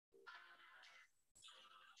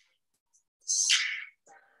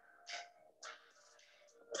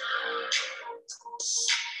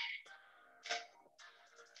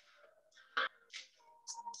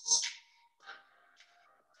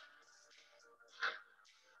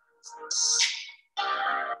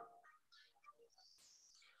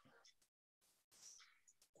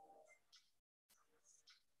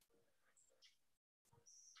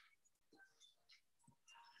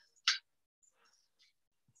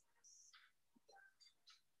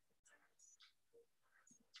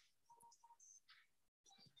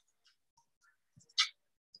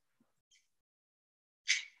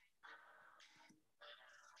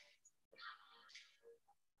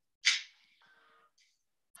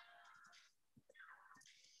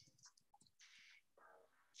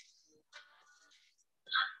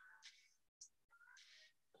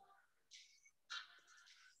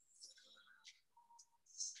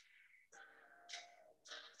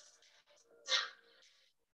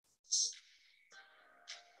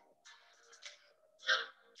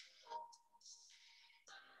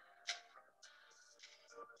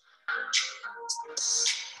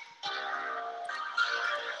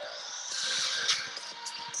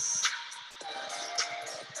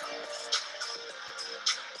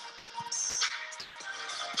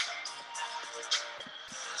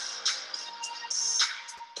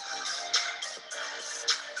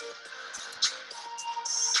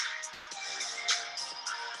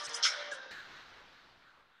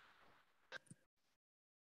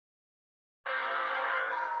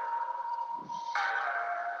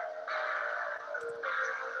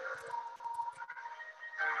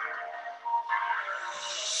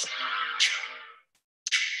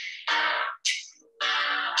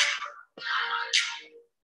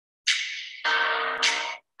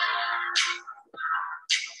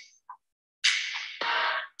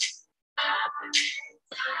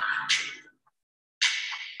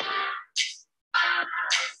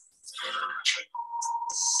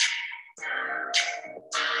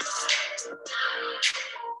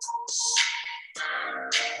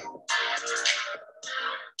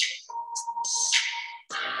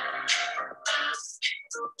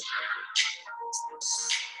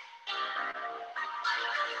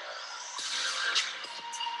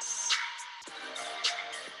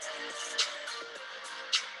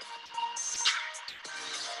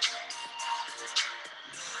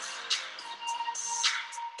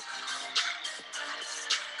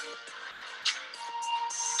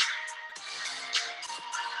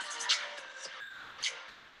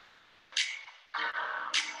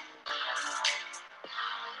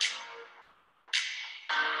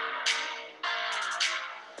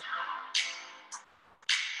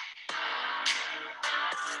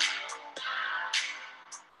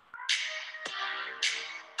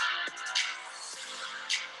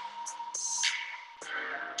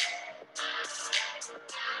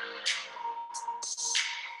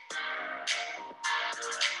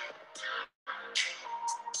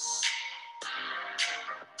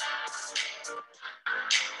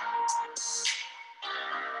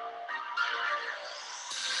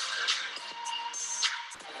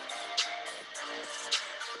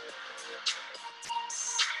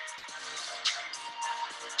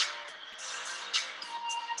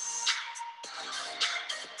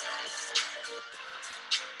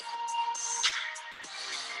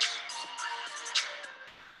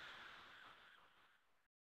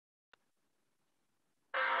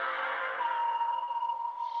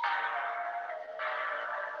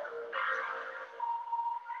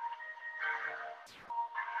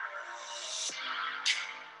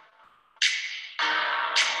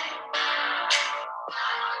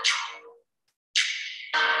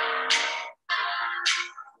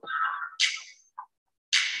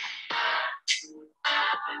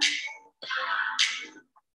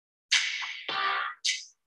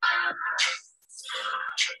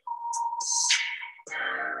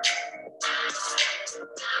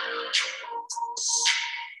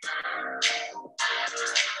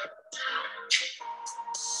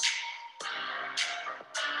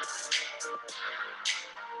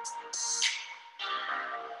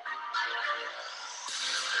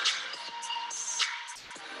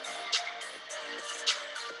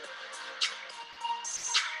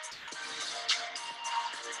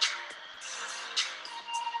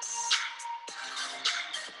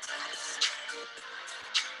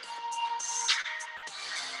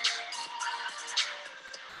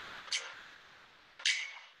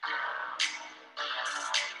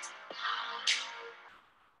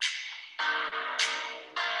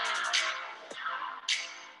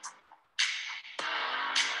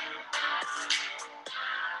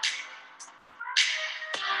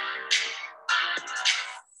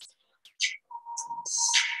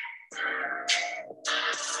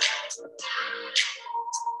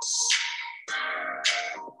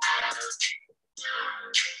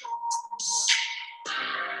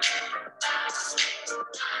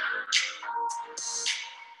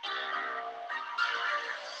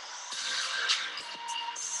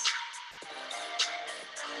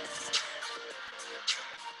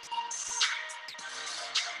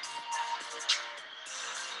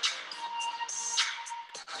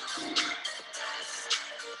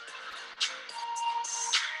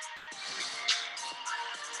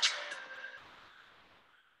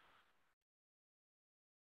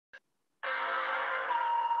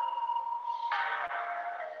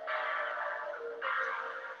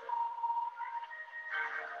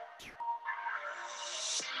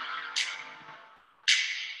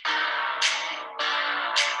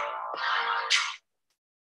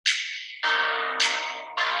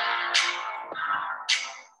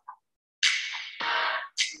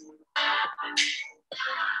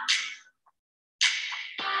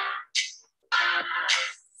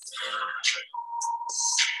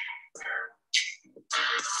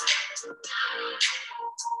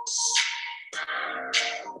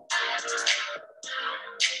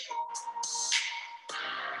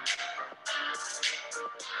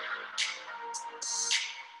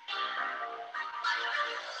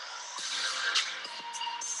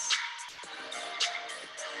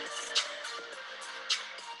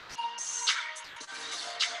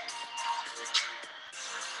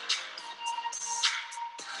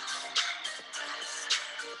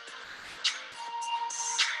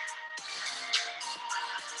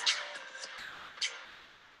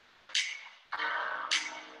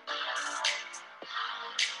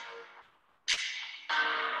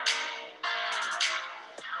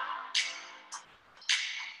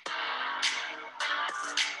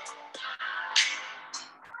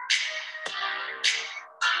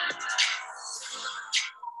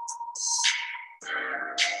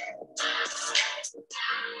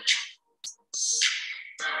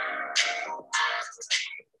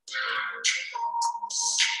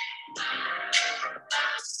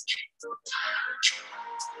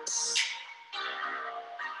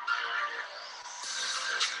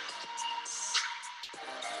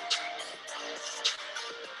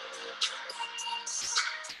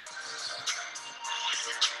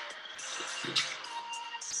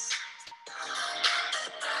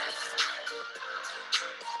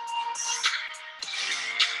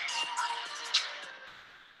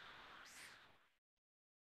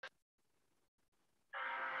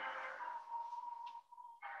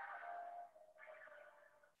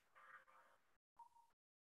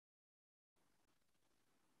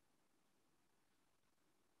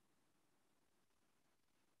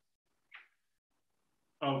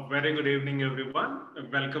A very good evening, everyone.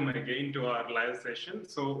 Welcome again to our live session.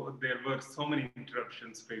 So there were so many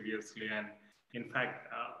interruptions previously, and in fact,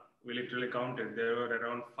 we literally counted. There were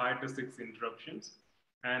around 5 to 6 interruptions,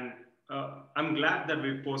 and I'm glad that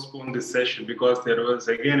we postponed this session because there was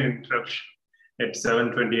again an interruption at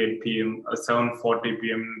 7:28 p.m., 7:40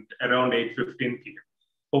 p.m., around 8:15 p.m.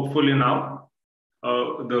 Hopefully now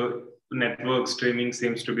the network streaming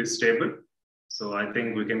seems to be stable. So I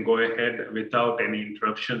think we can go ahead without any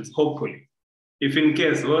interruptions, hopefully. If in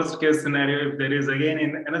case, worst case scenario, if there is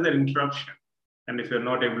again another interruption, and if you're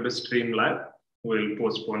not able to stream live, we'll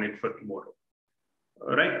postpone it for tomorrow.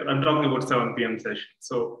 All right, I'm talking about 7 p.m. session.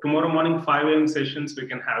 So tomorrow morning, 5 a.m. sessions, we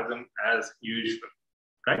can have them as usual,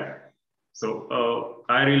 right? So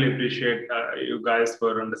I really appreciate you guys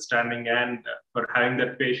for understanding and for having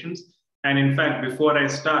that patience. And in fact, before I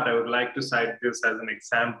start, I would like to cite this as an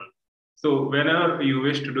example. So whenever you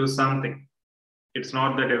wish to do something, it's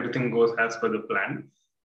not that everything goes as per the plan.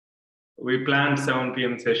 We planned 7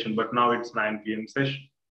 p.m. session, but now it's 9 p.m. session.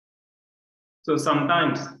 So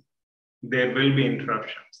sometimes there will be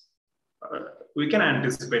interruptions. We can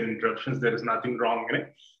anticipate interruptions. There is nothing wrong in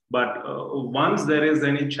it. But once there is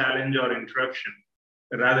any challenge or interruption,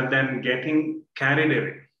 rather than getting carried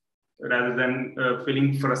away, rather than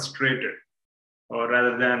feeling frustrated, or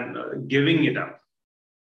rather than giving it up,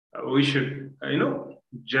 we should,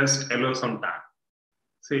 just allow some time.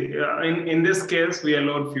 See, in this case, we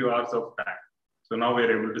allowed few hours of time. So now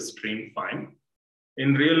we're able to stream fine.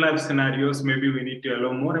 In real life scenarios, maybe we need to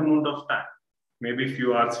allow more amount of time. Maybe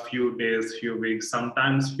few hours, few days, few weeks,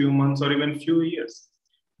 sometimes few months, or even few years.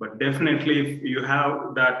 But definitely, if you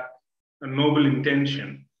have that noble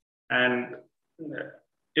intention, and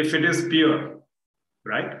if it is pure,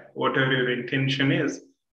 right, whatever your intention is,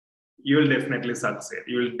 you will definitely succeed.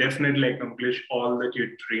 You will definitely accomplish all that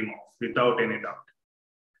you dream of without any doubt.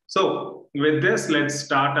 So with this, let's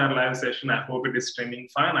start our live session. I hope it is streaming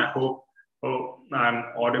fine. I hope I'm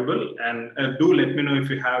audible, and do let me know if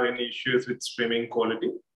you have any issues with streaming quality.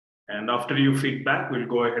 And after your feedback, we'll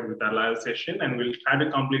go ahead with our live session and we'll try to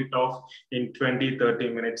complete it off in 20, 30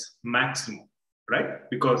 minutes maximum, right?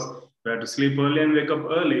 Because we have to sleep early and wake up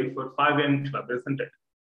early for 5 a.m. club, isn't it?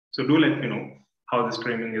 So do let me know how this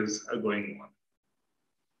training is going on.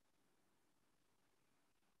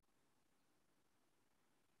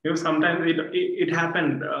 Sometimes it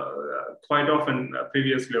happened quite often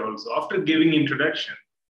previously also. After giving introduction,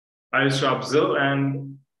 I used to observe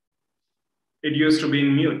and it used to be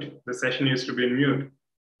in mute. The session used to be in mute.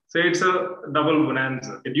 So it's a double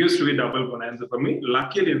bonanza. It used to be double bonanza for me.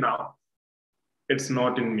 Luckily now, it's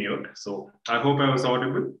not in mute. So I hope I was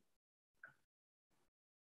audible.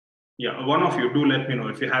 Yeah, one of you, do let me know.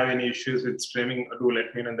 If you have any issues with streaming, do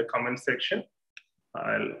let me know in the comment section.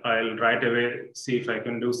 I'll right away see if I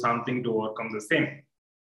can do something to overcome the same.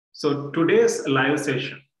 So today's live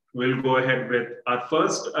session, we'll go ahead with our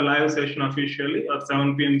first live session officially, our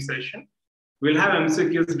 7 p.m. session. We'll have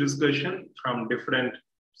MCQs discussion from different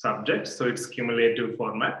subjects. So it's cumulative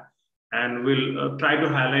format. And we'll try to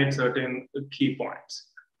highlight certain key points.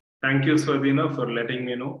 Thank you, Swadina, for letting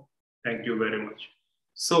me know. Thank you very much.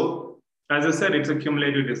 So as I said, it's a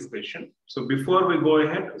cumulative discussion. So before we go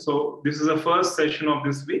ahead, so this is the first session of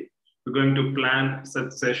this week. We're going to plan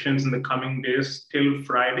such sessions in the coming days till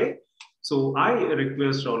Friday. So I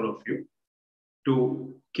request all of you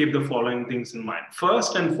to keep the following things in mind.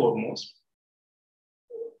 First and foremost,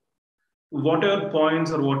 whatever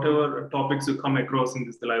points or whatever topics you come across in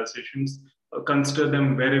these live sessions, consider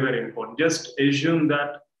them very, very important. Just assume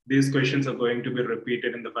that these questions are going to be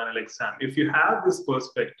repeated in the final exam. If you have this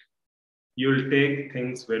perspective, you'll take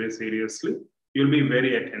things very seriously. You'll be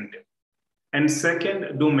very attentive. And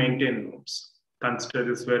second, do maintain notes. Consider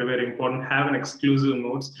this very, very important. Have an exclusive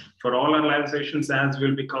notes for all our live sessions, as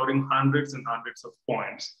we'll be covering hundreds and hundreds of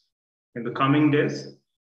points in the coming days,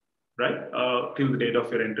 right? Till the date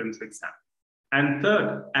of your entrance exam. And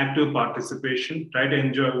third, active participation. Try to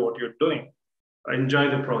enjoy what you're doing. Enjoy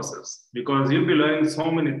the process, because you'll be learning so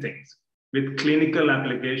many things with clinical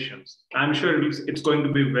applications. I'm sure it's going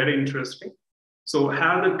to be very interesting. So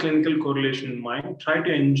have the clinical correlation in mind. Try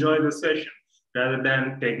to enjoy the session rather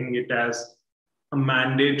than taking it as a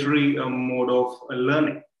mandatory mode of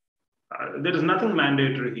learning. There is nothing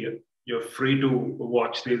mandatory here. You're free to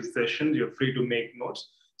watch these sessions. You're free to make notes.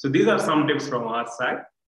 So these are some tips from our side.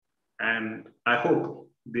 And I hope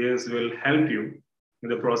this will help you in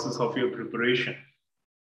the process of your preparation.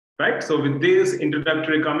 Right? So with these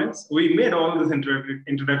introductory comments, we made all these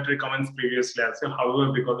introductory comments previously as well.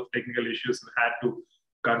 However, because of technical issues, we had to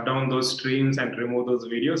cut down those streams and remove those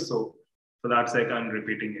videos. So for that sake, I'm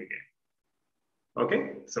repeating again.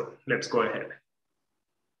 Okay, so let's go ahead.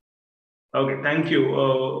 Okay, thank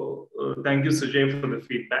you. Thank you, Sujay, for the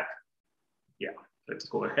feedback. Yeah, let's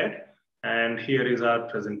go ahead. And here is our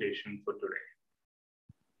presentation for today.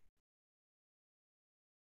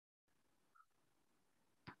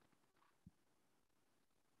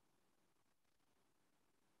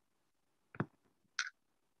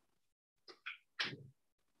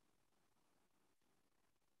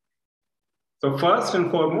 So first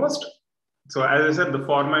and foremost, so as I said, the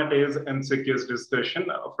format is MCQs discussion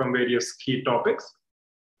from various key topics.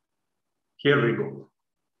 Here we go.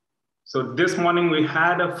 So this morning we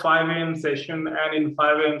had a 5 a.m. session, and in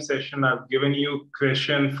 5 a.m. session, I've given you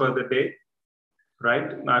question for the day,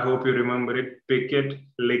 right? I hope you remember it. Pick it,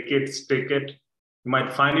 lick it, stick it. You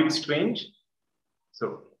might find it strange.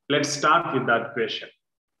 So let's start with that question.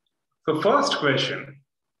 So first question,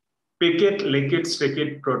 pick it, lick it, stick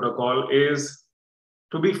it protocol is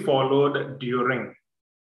to be followed during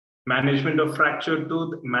management of fractured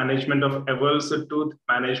tooth, management of avulsed tooth,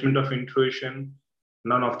 management of intrusion,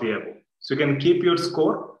 none of the above. So you can keep your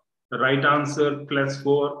score, the right answer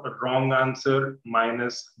 +4, wrong answer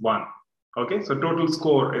 -1. Okay, so total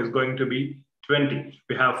score is going to be 20.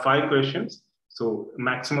 We have 5 questions, so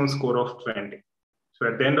maximum score of 20. So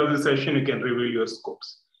at the end of the session, you can reveal your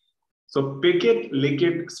scores. So pick it, lick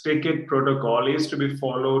it, stick it protocol is to be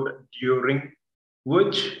followed during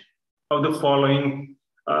which of the following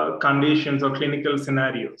conditions or clinical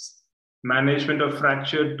scenarios? Management of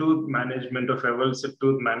fractured tooth, management of avulsed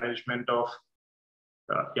tooth, management of,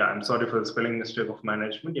 I'm sorry for the spelling mistake of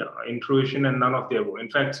management, intrusion, and none of the above.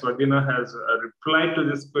 In fact, Swadina has replied to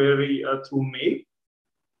this query through mail.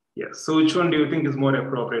 Yes, so which one do you think is more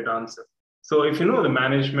appropriate answer? So if you know the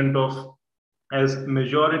management of, as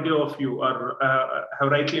majority of you are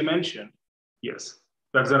have rightly mentioned, yes,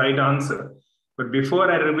 that's the right answer. But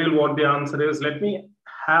before I reveal what the answer is, let me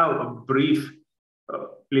have a brief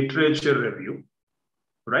literature review,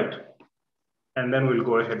 right? And then we'll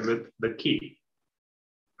go ahead with the key.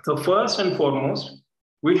 So first and foremost,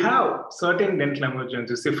 We have certain dental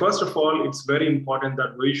emergencies. See, first of all, it's very important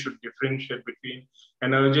that we should differentiate between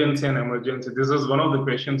an urgency and emergency. This is one of the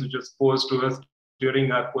questions which was posed to us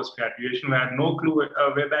during our post-graduation. We had no clue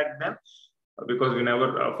way back then because we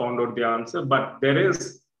never found out the answer. But there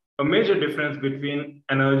is a major difference between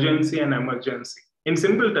an urgency and emergency. In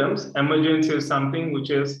simple terms, emergency is something which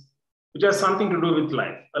has something to do with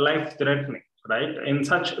life, a life-threatening, right? In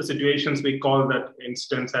such situations, we call that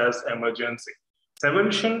instance as emergency.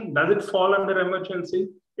 Avulsion, does it fall under emergency?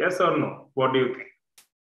 Yes or no? What do you think?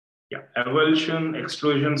 Yeah, avulsion,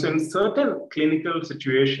 extrusions in certain clinical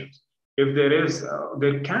situations. If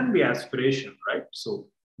there can be aspiration, right? So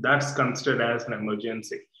that's considered as an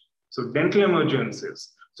emergency. So dental emergencies.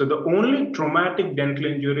 So the only traumatic dental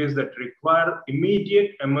injuries that require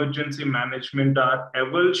immediate emergency management are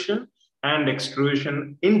avulsion and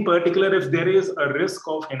extrusion, in particular if there is a risk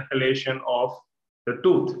of inhalation of the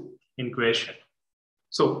tooth in question.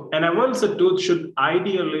 So an avulsed tooth should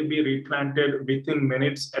ideally be replanted within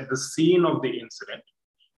minutes at the scene of the incident.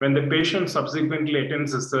 When the patient subsequently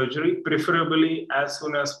attends the surgery, preferably as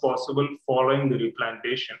soon as possible following the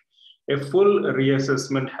replantation, a full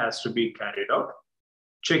reassessment has to be carried out,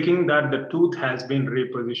 checking that the tooth has been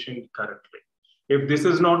repositioned correctly. If this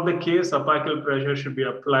is not the case, apical pressure should be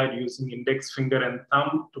applied using index finger and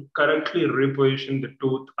thumb to correctly reposition the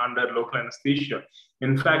tooth under local anesthesia.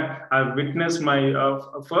 In fact, I've witnessed my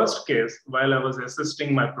first case while I was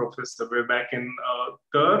assisting my professor way back in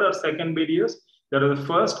third or second BDS. That was the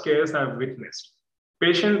first case I've witnessed.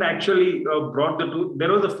 Patient actually brought the tooth.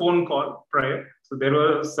 There was a phone call prior. So there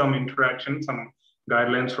was some interaction, some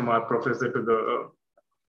guidelines from our professor to the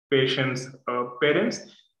patient's parents.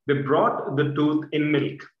 They brought the tooth in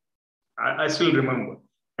milk. I still remember.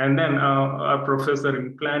 And then our professor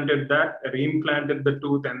implanted that, reimplanted the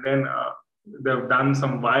tooth, and then they've done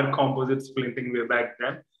some wire composite splinting way back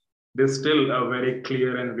then. They're still very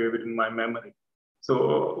clear and vivid in my memory.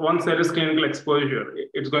 So once there is clinical exposure,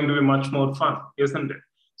 it's going to be much more fun, isn't it?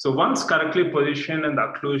 So once correctly positioned and the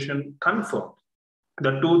occlusion confirmed,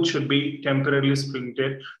 the tooth should be temporarily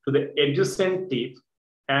splinted to the adjacent teeth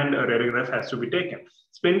and a radiograph has to be taken.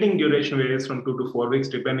 Splinting duration varies from 2 to 4 weeks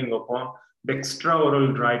depending upon the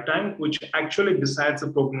extraoral dry time, which actually decides the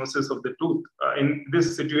prognosis of the tooth in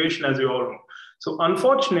this situation, as you all know. So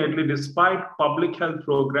unfortunately, despite public health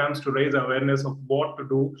programs to raise awareness of what to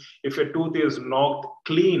do if a tooth is knocked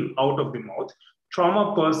clean out of the mouth,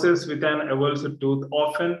 trauma persists with an avulsed tooth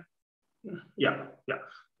often,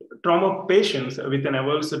 Trauma patients with an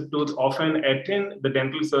avulsed tooth often attend the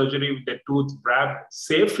dental surgery with the tooth wrapped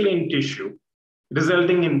safely in tissue,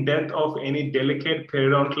 resulting in death of any delicate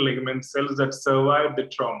periodontal ligament cells that survived the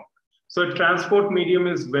trauma. So transport medium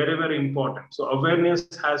is very, very important. So awareness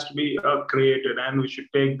has to be created and we should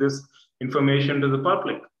take this information to the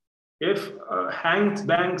public. If Hank's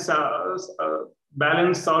Bank's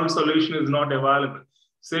balanced salt solution is not available,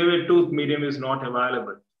 save a tooth medium is not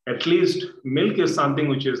available, at least milk is something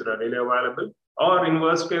which is readily available, or in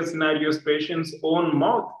worst case scenarios, patient's own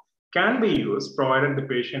mouth can be used provided the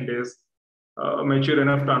patient is mature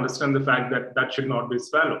enough to understand the fact that that should not be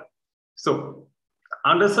swallowed. So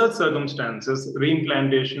under such circumstances,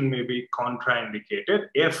 reimplantation may be contraindicated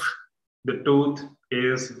if the tooth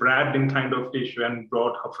is wrapped in kind of tissue and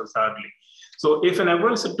brought haphazardly. So if an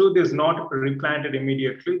avulsed tooth is not replanted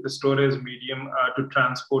immediately, the storage medium to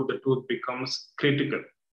transport the tooth becomes critical.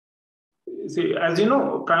 See, as you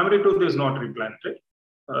know, primary tooth is not reimplanted.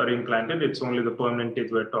 It's only the permanent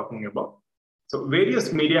teeth we're talking about. So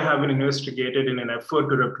various media have been investigated in an effort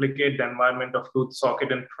to replicate the environment of tooth socket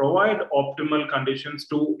and provide optimal conditions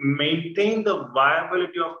to maintain the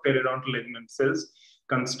viability of periodontal ligament cells.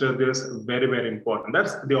 Consider this very, very important.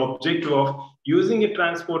 That's the objective of using a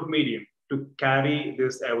transport medium to carry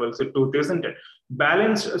this avulsed tooth, isn't it?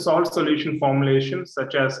 Balanced salt solution formulations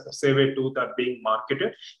such as save tooth are being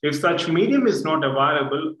marketed. If such medium is not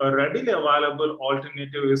available, a readily available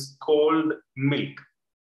alternative is cold milk.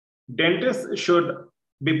 Dentists should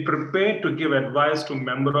be prepared to give advice to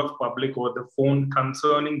member of public over the phone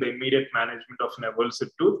concerning the immediate management of an avulsed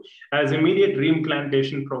tooth, as immediate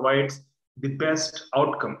reimplantation provides the best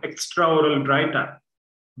outcome, extraoral dry time.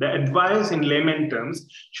 The advice in layman terms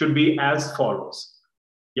should be as follows.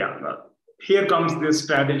 Here comes this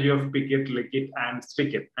strategy of pick it, lick it, and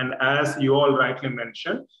stick it. And as you all rightly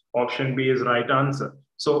mentioned, option B is right answer.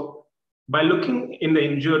 So by looking in the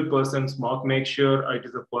injured person's mouth, make sure it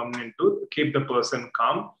is a permanent tooth, keep the person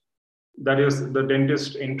calm. That is the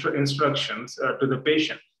dentist instructions to the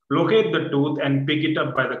patient. Locate the tooth and pick it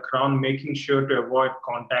up by the crown, making sure to avoid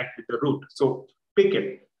contact with the root. So pick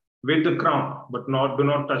it with the crown, but do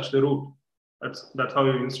not touch the root. That's how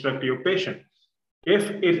you instruct your patient.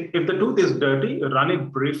 If the tooth is dirty, run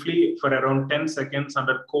it briefly for around 10 seconds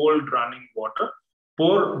under cold running water.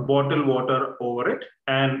 Pour bottled water over it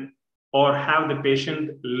or have the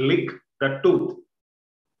patient lick the tooth.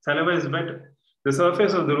 Saliva is wet. The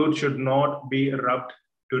surface of the root should not be rubbed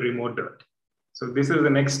to remove dirt. So this is the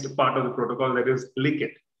next part of the protocol, that is lick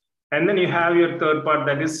it. And then you have your third part,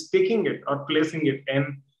 that is sticking it or placing it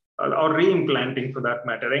in or re-implanting for that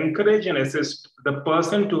matter. Encourage and assist the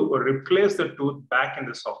person to replace the tooth back in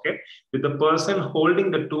the socket with the person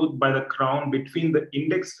holding the tooth by the crown between the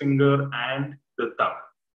index finger and the thumb.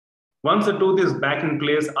 Once the tooth is back in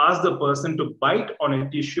place, ask the person to bite on a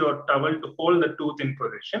tissue or towel to hold the tooth in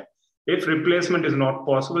position. If replacement is not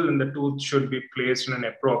possible, then the tooth should be placed in an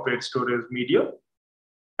appropriate storage media,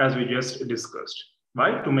 as we just discussed.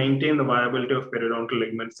 Why? To maintain the viability of periodontal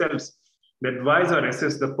ligament cells. Advise or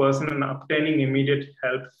assist the person in obtaining immediate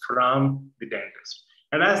help from the dentist.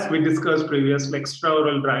 And as we discussed previously,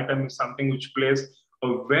 extraoral dry time is something which plays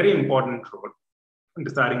a very important role in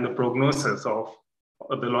deciding the prognosis of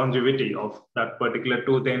the longevity of that particular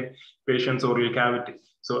tooth in patient's oral cavity.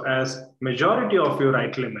 So as majority of you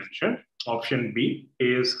rightly mentioned, option B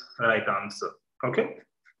is the right answer. Okay.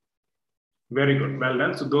 Very good. Well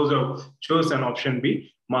done. So those who have chosen option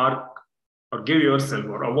B, mark or give yourself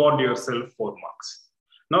or award yourself 4 marks.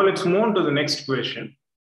 Now let's move on to the next question.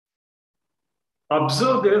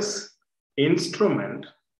 Observe this instrument.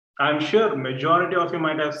 I'm sure majority of you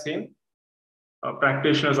might have seen.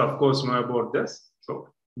 Practitioners, of course, know about this. So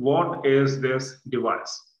what is this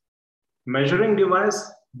device? Measuring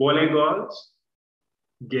device, Bole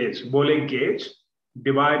gauge, Bole gauge,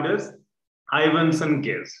 dividers, Iverson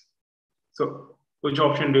gauge. So which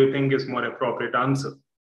option do you think is more appropriate answer?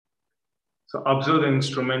 So observe the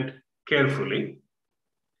instrument carefully.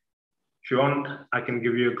 If you want, I can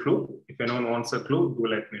give you a clue. If anyone wants a clue, do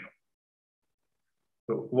let me know.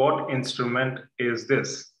 So what instrument is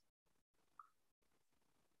this?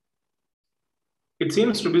 It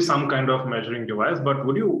seems to be some kind of measuring device, but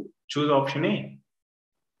would you choose option A?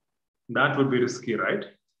 That would be risky, right?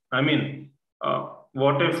 I mean,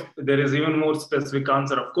 what if there is even more specific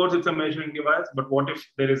answer? Of course, it's a measuring device, but what if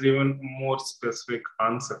there is even more specific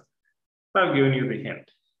answer? I've given you the hint.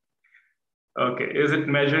 Okay, is it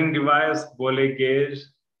measuring device, Bole gauge,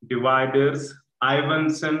 dividers,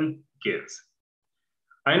 Iverson gauge?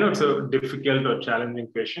 I know it's a difficult or challenging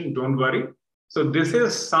question, don't worry. So this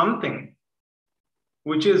is something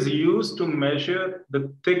which is used to measure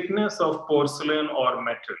the thickness of porcelain or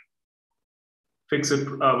metal. Fixed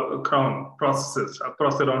crown processes, a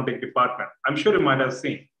prosthodontic department. I'm sure you might have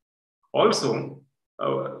seen. Also,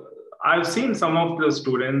 I've seen some of the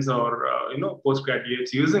students or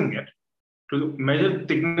postgraduates using it to measure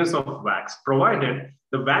thickness of wax, provided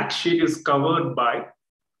the wax sheet is covered by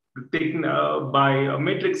a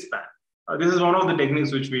matrix span. This is one of the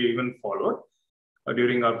techniques which we even followed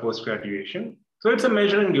during our post-graduation. So it's a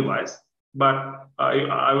measuring device, but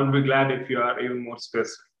I would be glad if you are even more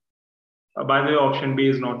specific. By the way, option B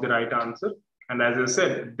is not the right answer. And as I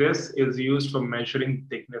said, this is used for measuring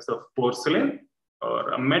thickness of porcelain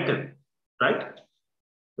or a metal, right?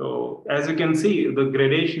 So as you can see, the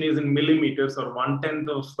gradation is in millimeters or 1/10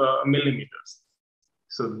 of millimeters.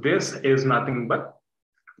 So this is nothing but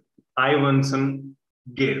Iverson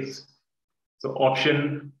gauge. So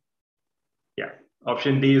option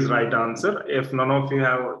D is right answer. If none of you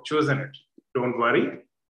have chosen it, don't worry.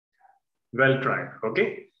 Well tried,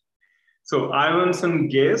 okay? So Iverson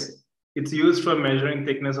gauge, it's used for measuring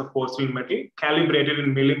thickness of porcelain metal, calibrated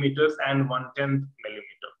in millimeters and 1/10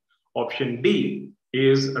 millimeter. Option D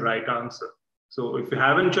is the right answer. So if you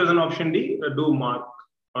haven't chosen option D, do mark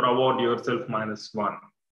or award yourself -1,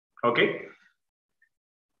 okay?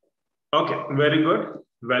 Okay, very good,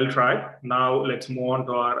 well tried. Now let's move on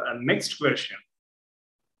to our next question.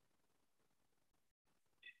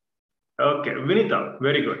 Okay, Vinita,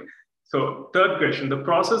 very good. So third question, the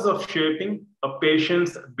process of shaping a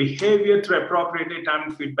patient's behavior through appropriately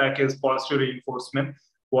timed feedback is positive reinforcement,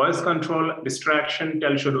 voice control, distraction,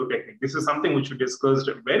 tell, show, do technique. This is something which we discussed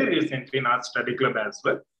very recently in our study club as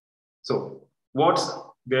well. So what's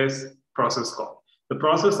this process called? The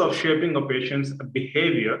process of shaping a patient's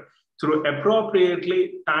behavior through appropriately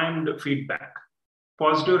timed feedback,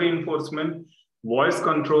 positive reinforcement, voice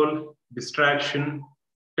control, distraction,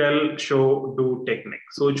 tell, show, do technique.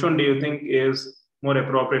 So which one do you think is more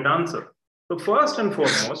appropriate answer? So first and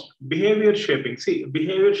foremost, behavior shaping. See,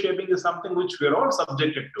 behavior shaping is something which we're all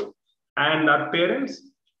subjected to. And our parents,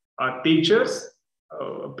 our teachers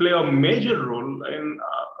play a major role in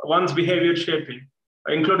one's behavior shaping.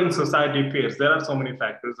 including society peers. There are so many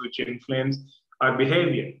factors which influence our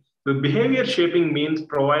behavior. The behavior shaping means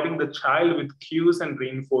providing the child with cues and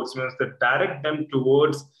reinforcements that direct them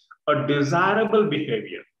towards a desirable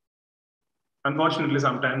behavior. Unfortunately,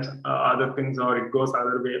 sometimes other things or it goes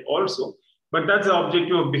other way also. But that's the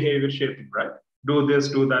objective of behavior shaping, right? Do this,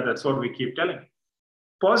 do that. That's what we keep telling.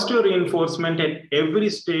 Positive reinforcement at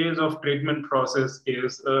every stage of treatment process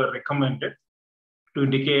is recommended to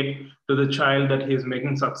indicate to the child that he is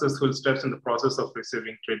making successful steps in the process of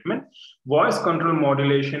receiving treatment. Voice control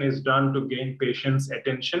modulation is done to gain patient's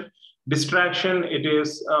attention. Distraction, it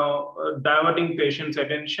is diverting patient's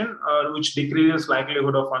attention, which decreases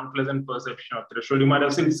likelihood of unpleasant perception of threshold. You might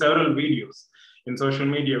have seen several videos in social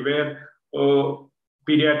media where a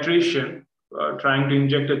pediatrician trying to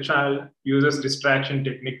inject a child uses distraction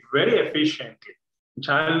technique very efficiently. The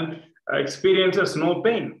child experiences no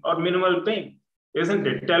pain or minimal pain, isn't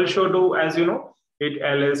it? Tell, show, do, as you know, it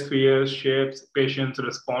allays fears, shapes, patient's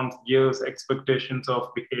response, gives expectations of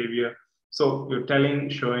behavior. So you're telling,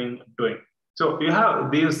 showing, doing. So you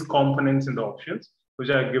have these components in the options, which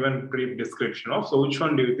I have given brief description of. So which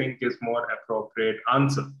one do you think is more appropriate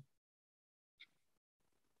answer?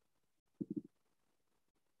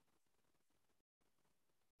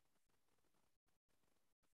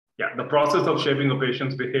 Yeah, the process of shaping a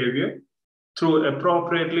patient's behavior through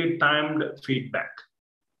appropriately timed feedback.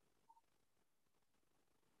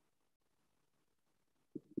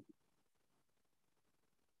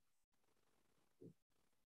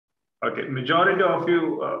 Okay, majority of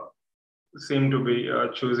you seem to be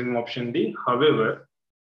choosing option D. However,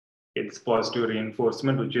 it's positive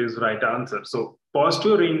reinforcement, which is right answer. So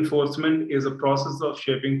positive reinforcement is a process of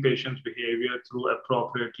shaping patient's behavior through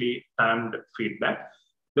appropriately timed feedback.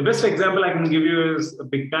 The best example I can give you is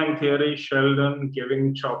Big Bang Theory, Sheldon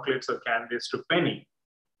giving chocolates or candies to Penny,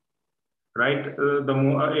 right?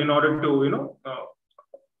 In order to,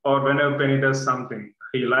 or whenever Penny does something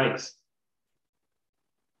he likes.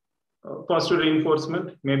 Positive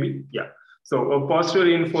reinforcement, maybe, yeah. So positive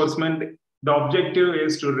reinforcement, the objective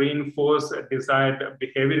is to reinforce a desired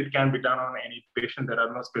behavior. It can be done on any patient. There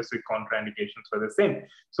are no specific contraindications for the same.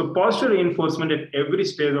 So positive reinforcement at every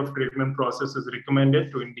stage of treatment process is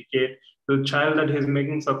recommended to indicate to the child that he is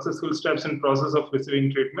making successful steps in process of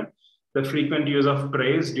receiving treatment. The frequent use of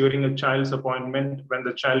praise during a child's appointment when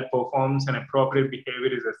the child performs an appropriate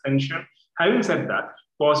behavior is essential. Having said that,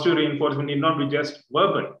 positive reinforcement need not be just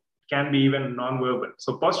verbal. Can be even non-verbal.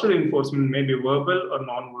 So positive reinforcement may be verbal or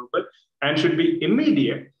non-verbal and should be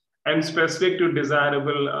immediate and specific to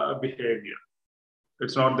desirable behavior.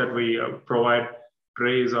 It's not that we provide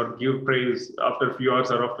praise or give praise after a few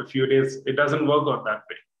hours or after a few days. It doesn't work out that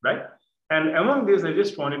way, right? And among these, I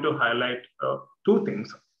just wanted to highlight two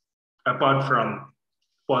things apart from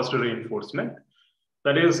positive reinforcement.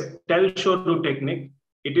 That is tell, show, do technique.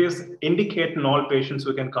 It is indicate in all patients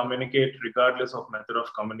who can communicate regardless of method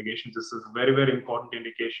of communication. This is a very, very important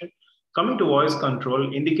indication. Coming to voice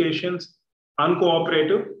control, indications,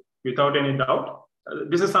 uncooperative, without any doubt.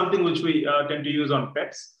 This is something which we tend to use on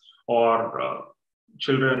pets or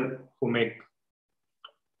children who make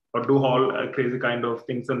or do all crazy kind of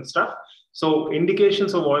things and stuff. So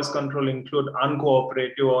indications of voice control include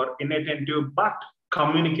uncooperative or inattentive but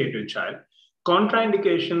communicative child.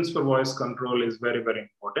 Contraindications for voice control is very, very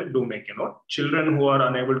important. Do make a note. Children who are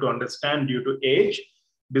unable to understand due to age,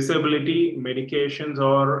 disability, medications,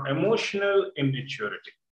 or emotional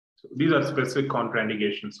immaturity. So these are specific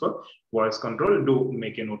contraindications for voice control. Do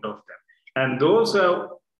make a note of them. And those who have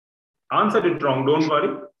answered it wrong, don't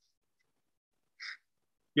worry.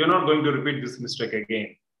 You're not going to repeat this mistake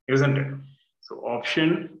again, isn't it? So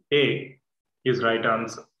option A is right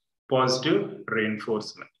answer. Positive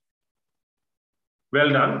reinforcement. Well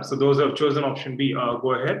done. So those who have chosen option B,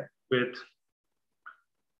 go ahead with,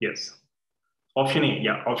 yes. Option A,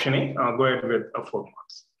 yeah, option A, go ahead with 4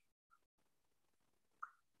 marks.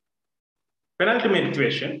 Penultimate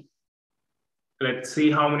question. Let's see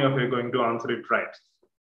how many of you are going to answer it right.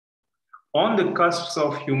 On the cusps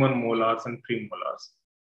of human molars and premolars,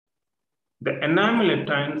 the enamel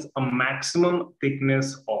attains a maximum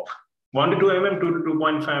thickness of 1 to 2 mm, 2 to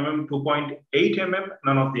 2.5 mm, 2.8 mm,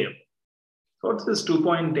 none of the above. So what's this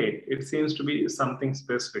 2.8? It seems to be something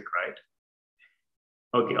specific, right?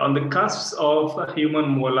 Okay, on the cusps of human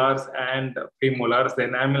molars and premolars, the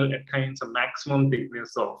enamel attains a maximum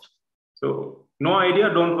thickness of. So no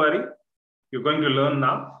idea, don't worry. You're going to learn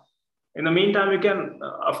now. In the meantime, you can,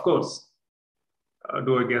 of course,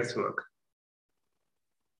 do a guesswork.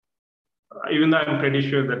 Even though I'm pretty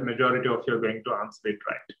sure that majority of you are going to answer it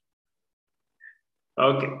right.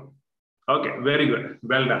 Okay, very good,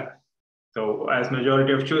 well done. So as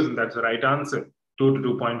majority have chosen, that's the right answer. 2 to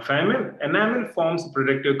 2.5 mm. Enamel forms a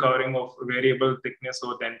protective covering of variable thickness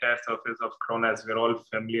over the entire surface of crown, as we're all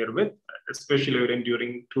familiar with, especially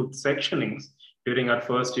during tooth sectionings during our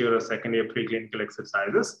first year or second year preclinical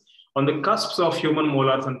exercises. On the cusps of human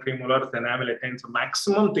molars and premolars, the enamel attains a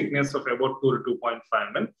maximum thickness of about 2 to 2.5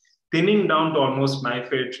 mm, thinning down to almost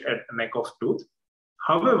knife edge at the neck of tooth.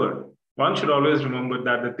 However, one should always remember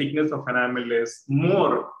that the thickness of enamel is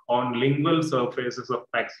more on lingual surfaces of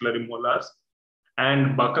maxillary molars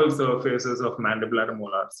and buccal surfaces of mandibular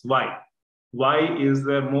molars. Why? Why is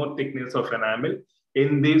there more thickness of enamel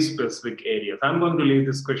in these specific areas? I'm going to leave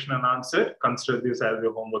this question unanswered. Consider this as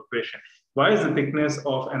your homework question. Why is the thickness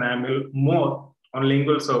of enamel more on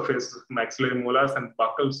lingual surfaces of maxillary molars and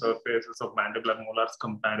buccal surfaces of mandibular molars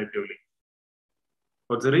comparatively?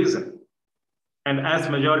 What's the reason? And as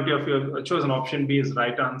majority of you have chosen option B is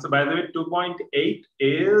right answer. By the way, 2.8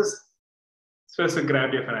 is specific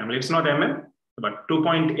gravity of enamel. It's not mm, but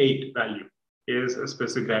 2.8 value is a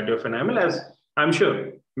specific gravity of enamel, as I'm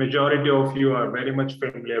sure majority of you are very much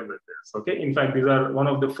familiar with this. Okay, in fact, these are one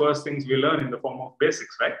of the first things we learn in the form of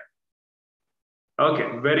basics, right?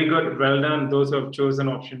 Okay, very good. Well done. Those who have chosen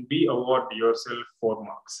option B, award yourself 4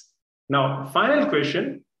 marks. Now, final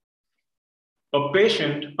question. A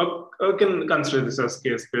patient, can consider this as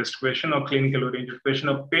case-based question or clinical-oriented question.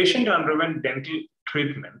 A patient underwent dental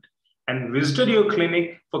treatment and visited your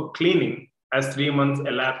clinic for cleaning as 3 months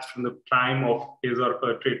elapsed from the time of his or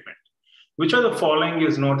her treatment. Which of the following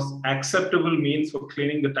is not acceptable means for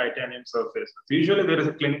cleaning the titanium surfaces? Usually there is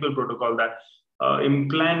a clinical protocol that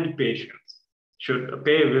implant patients should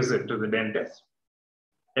pay a visit to the dentist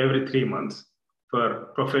every 3 months for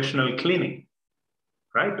professional cleaning.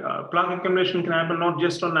 Right? Plaque accumulation can happen not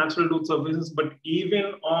just on natural tooth surfaces, but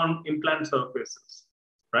even on implant surfaces,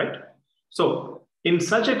 right? So in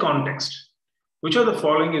such a context, which of the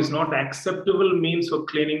following is not acceptable means for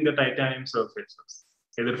cleaning the titanium surfaces,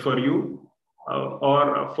 either for you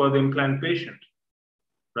or for the implant patient,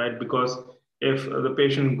 right? Because if the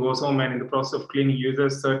patient goes home and in the process of cleaning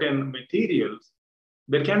uses certain materials,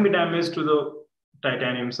 there can be damage to the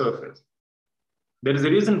titanium surface. There is a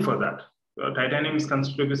reason for that. Titanium is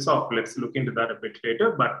considered to be soft. Let's look into that a bit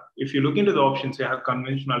later. But if you look into the options, you have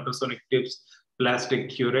conventional ultrasonic tips, plastic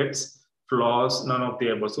curettes, flaws, none of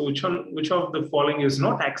the above. So which of the following is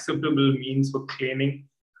not acceptable means for cleaning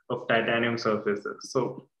of titanium surfaces?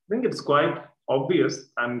 So I think it's quite obvious.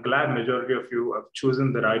 I'm glad majority of you have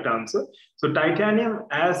chosen the right answer. So titanium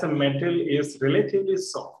as a metal is relatively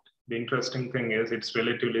soft. The interesting thing is it's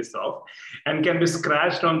relatively soft and can be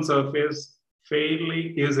scratched on surface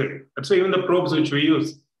fairly easily. So even the probes which we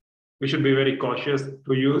use, we should be very cautious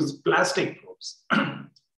to use plastic probes,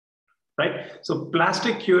 right? So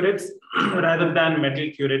plastic curettes rather than metal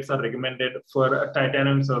curettes are recommended for a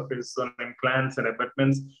titanium surface on implants and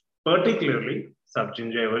abutments, particularly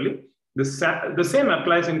subgingivally. The same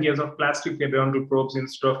applies in case of plastic periodontal probes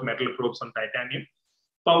instead of metal probes on titanium.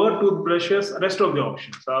 Power toothbrushes, rest of the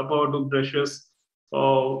options. Power toothbrushes,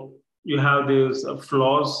 you have these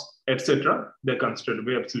flaws, etc. They're considered to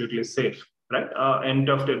be absolutely safe, right?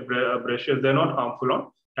 End-tufted brushes, they're not harmful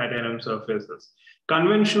on titanium surfaces.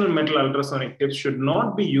 Conventional metal ultrasonic tips should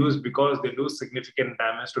not be used because they do significant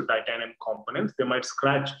damage to titanium components. They might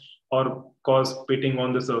scratch or cause pitting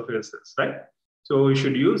on the surfaces, right? So we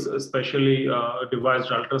should use especially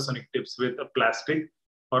devised ultrasonic tips with a plastic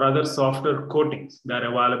or other softer coatings that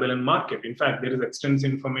are available in market. In fact, there is extensive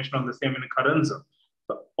information on the same in Karanza.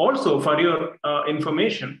 Also, for your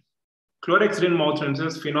information, chlorhexidine mouth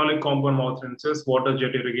rinsers, phenolic compound mouth rinsers, water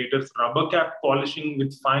jet irrigators, rubber cap polishing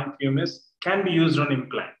with fine pumice can be used on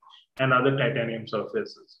implant and other titanium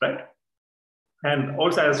surfaces, right? And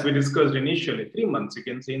also, as we discussed initially, 3 months, you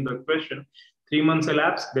can see in the question, 3 months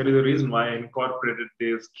elapsed. There is a reason why I incorporated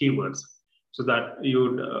these keywords so that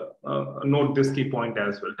you'd note this key point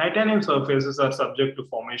as well. Titanium surfaces are subject to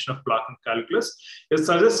formation of plaque and calculus. A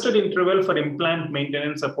suggested interval for implant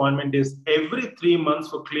maintenance appointment is every 3 months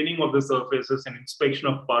for cleaning of the surfaces and inspection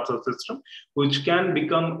of parts of the system, which can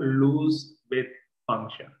become loose with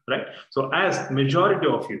function, right? So as majority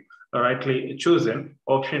of you rightly chosen,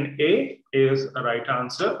 option A is a right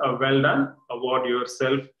answer. Well done. Award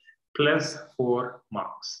yourself plus 4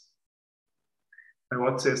 marks. And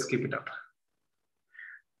what says keep it up?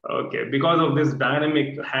 Okay, because of this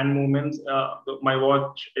dynamic hand movements, my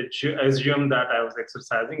watch assumed that I was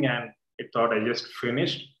exercising and it thought I just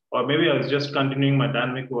finished, or maybe I was just continuing my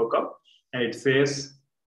dynamic workout, and it says,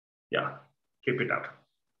 yeah, keep it up.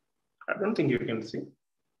 I don't think you can see,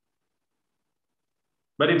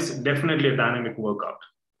 but it's definitely a dynamic workout.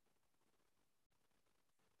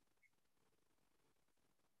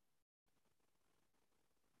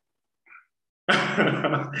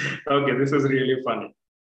 Okay, this is really funny.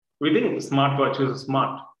 We think smartwatches are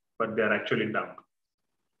smart, but they're actually dumb.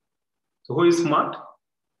 So who is smart?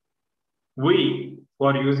 We who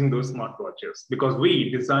are using those smartwatches, because we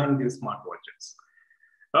designed these smartwatches.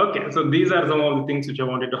 Okay, so these are some of the things which I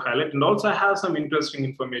wanted to highlight. And also I have some interesting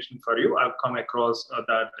information for you. I've come across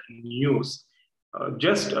that news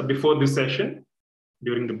just before this session,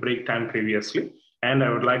 during the break time previously, and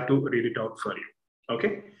I would like to read it out for you.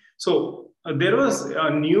 Okay, so there was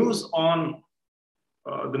news on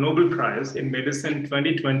the Nobel Prize in Medicine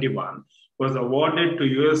 2021 was awarded to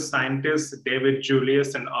US scientists David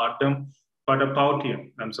Julius and Artem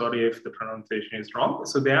Patapoutian. I'm sorry if the pronunciation is wrong.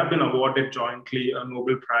 So they have been awarded jointly a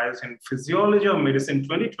Nobel Prize in Physiology of Medicine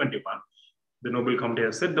 2021. The Nobel Committee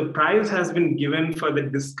has said the prize has been given for the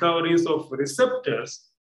discoveries of receptors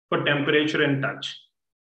for temperature and touch.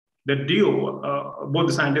 The duo, both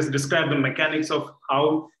the scientists described the mechanics of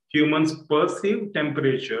how humans perceive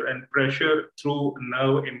temperature and pressure through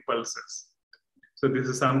nerve impulses. So this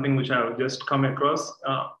is something which I've just come across.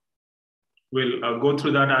 We'll go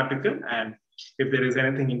through that article, and if there is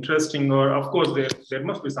anything interesting, or of course there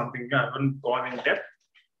must be something I haven't gone in depth,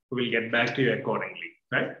 we'll get back to you accordingly,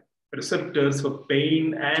 right? Receptors for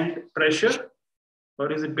pain and pressure,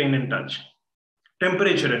 or is it pain and touch?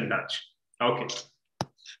 Temperature and touch. Okay.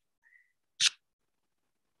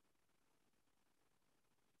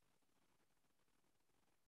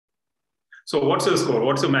 So what's your score?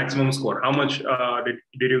 What's your maximum score? How much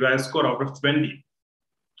did you guys score out of 20?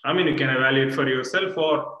 I mean, you can evaluate for yourself,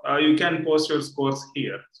 or you can post your scores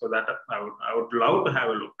here, so that I would love to have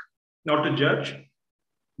a look. Not to judge,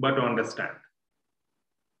 but to understand.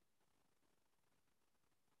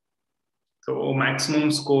 So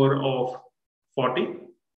maximum score of 40?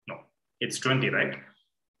 No, it's 20, right?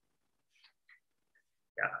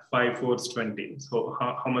 Yeah, 5, 4 is 20. So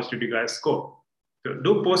how much did you guys score? So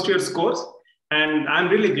do post your scores. And I'm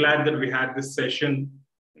really glad that we had this session.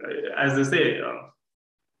 As they say,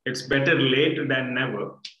 it's better late than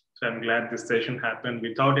never. So I'm glad this session happened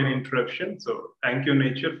without any interruption. So thank you,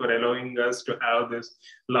 Nature, for allowing us to have this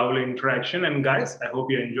lovely interaction. And guys, I hope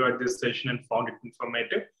you enjoyed this session and found it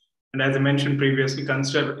informative. And as I mentioned previously,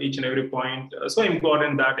 consider each and every point so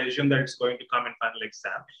important that assume that it's going to come in final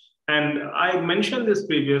exam. And I mentioned this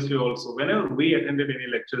previously also. Whenever we attended any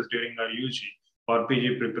lectures during our UG or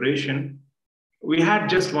PG preparation, we had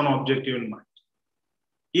just one objective in mind.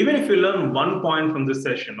 Even if you learn one point from this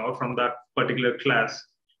session or from that particular class,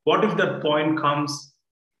 what if that point comes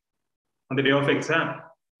on the day of exam?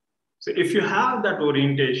 So if you have that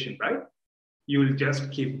orientation, right, you will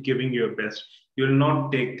just keep giving your best. You will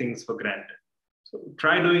not take things for granted. So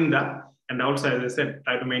try doing that. And also, as I said,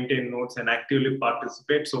 try to maintain notes and actively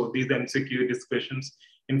participate. So these MCQ discussions,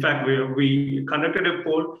 in fact, we conducted a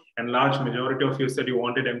poll, and large majority of you said you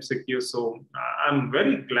wanted MCQ. So I'm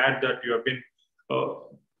very glad that you have been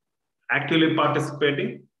actively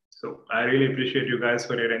participating. So I really appreciate you guys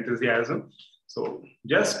for your enthusiasm. So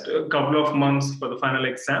just a couple of months for the final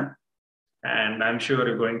exam, and I'm sure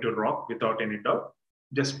you're going to rock without any doubt.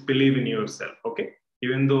 Just believe in yourself, okay?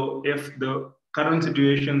 Even though if the current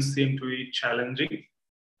situations seem to be challenging,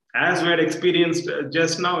 as we had experienced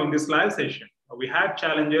just now in this live session, we had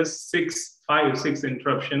challenges, 5, 6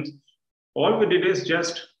 interruptions. All we did is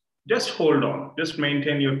just hold on, just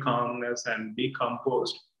maintain your calmness and be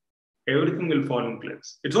composed. Everything will fall in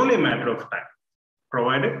place. It's only a matter of time,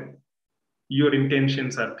 provided your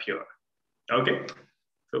intentions are pure, okay?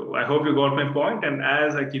 So I hope you got my point. And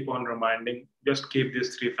as I keep on reminding, just keep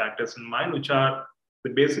these 3 factors in mind, which are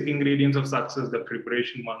the basic ingredients of success, the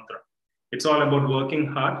preparation mantra. It's all about working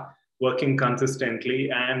hard, working consistently,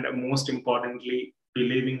 and most importantly,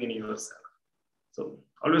 believing in yourself. So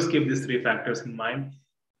always keep these 3 factors in mind.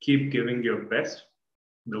 Keep giving your best.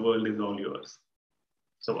 The world is all yours.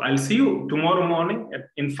 So I'll see you tomorrow morning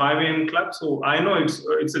in 5 a.m. club. So I know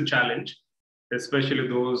it's a challenge, especially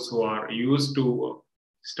those who are used to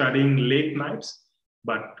studying late nights.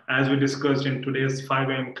 But as we discussed in today's 5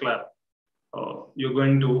 a.m. club, you're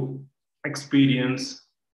going to experience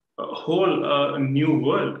a whole new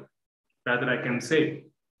world, rather I can say,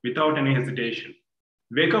 without any hesitation.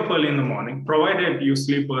 Wake up early in the morning, provided you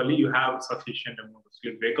sleep early, you have sufficient amount of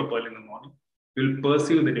sleep, wake up early in the morning, you'll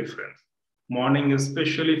perceive the difference. Morning,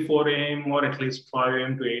 especially 4 a.m. or at least 5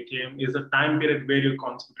 a.m. to 8 a.m. is a time period where your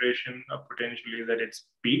concentration potentially is at its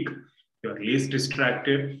peak. You're least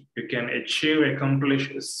distracted. You can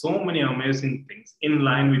accomplish so many amazing things in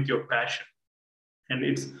line with your passion. And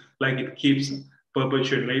it's like it keeps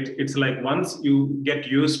perpetuating. It's like once you get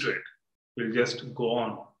used to it, you'll just go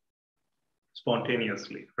on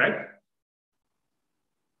spontaneously, right?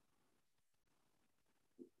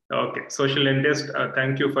 Okay, social dentist,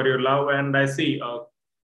 thank you for your love. And I see,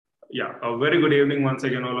 yeah, a very good evening once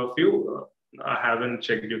again, all of you. I haven't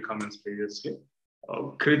checked your comments previously.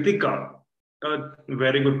 Kritika,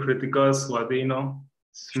 very good Kritika, Swadina,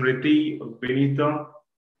 Smriti, Vinita,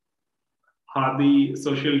 Hadi,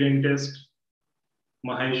 social dentist,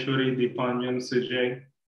 Maheshwari, Deepanjan, Sujay.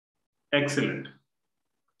 Excellent.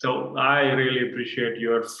 So I really appreciate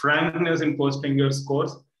your frankness in posting your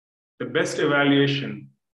scores. The best evaluation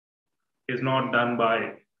is not done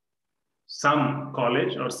by some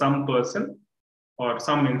college or some person or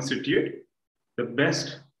some institute. The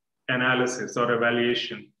best analysis or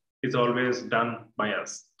evaluation is always done by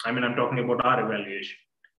us. I mean, I'm talking about our evaluation.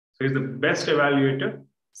 So is the best evaluator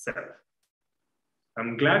self.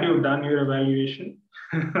 I'm glad you've done your evaluation.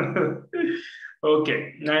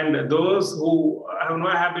 Okay, and those who have no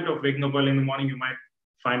habit of waking up early in the morning, you might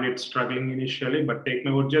find it struggling initially, but take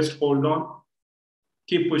note, just hold on.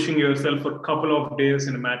 Keep pushing yourself for a couple of days.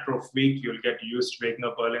 In a matter of week, you'll get used to waking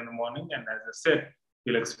up early in the morning. And as I said,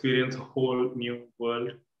 you'll experience a whole new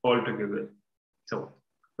world altogether. So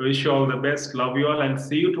I wish you all the best. Love you all and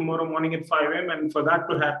see you tomorrow morning at 5 a.m. And for that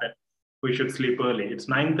to happen, we should sleep early. It's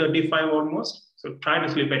 9:35 almost. So try to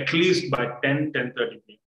sleep at least by 10:30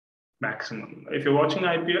 p.m. maximum. If you're watching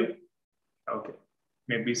IPL, okay,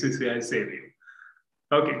 maybe BCCI save you.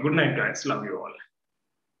 Okay, good night, guys. Love you all.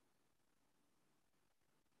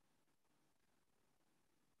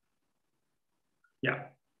 Yeah.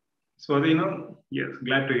 Swadina, yes,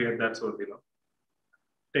 glad to hear that, Swadina.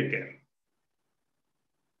 Take care.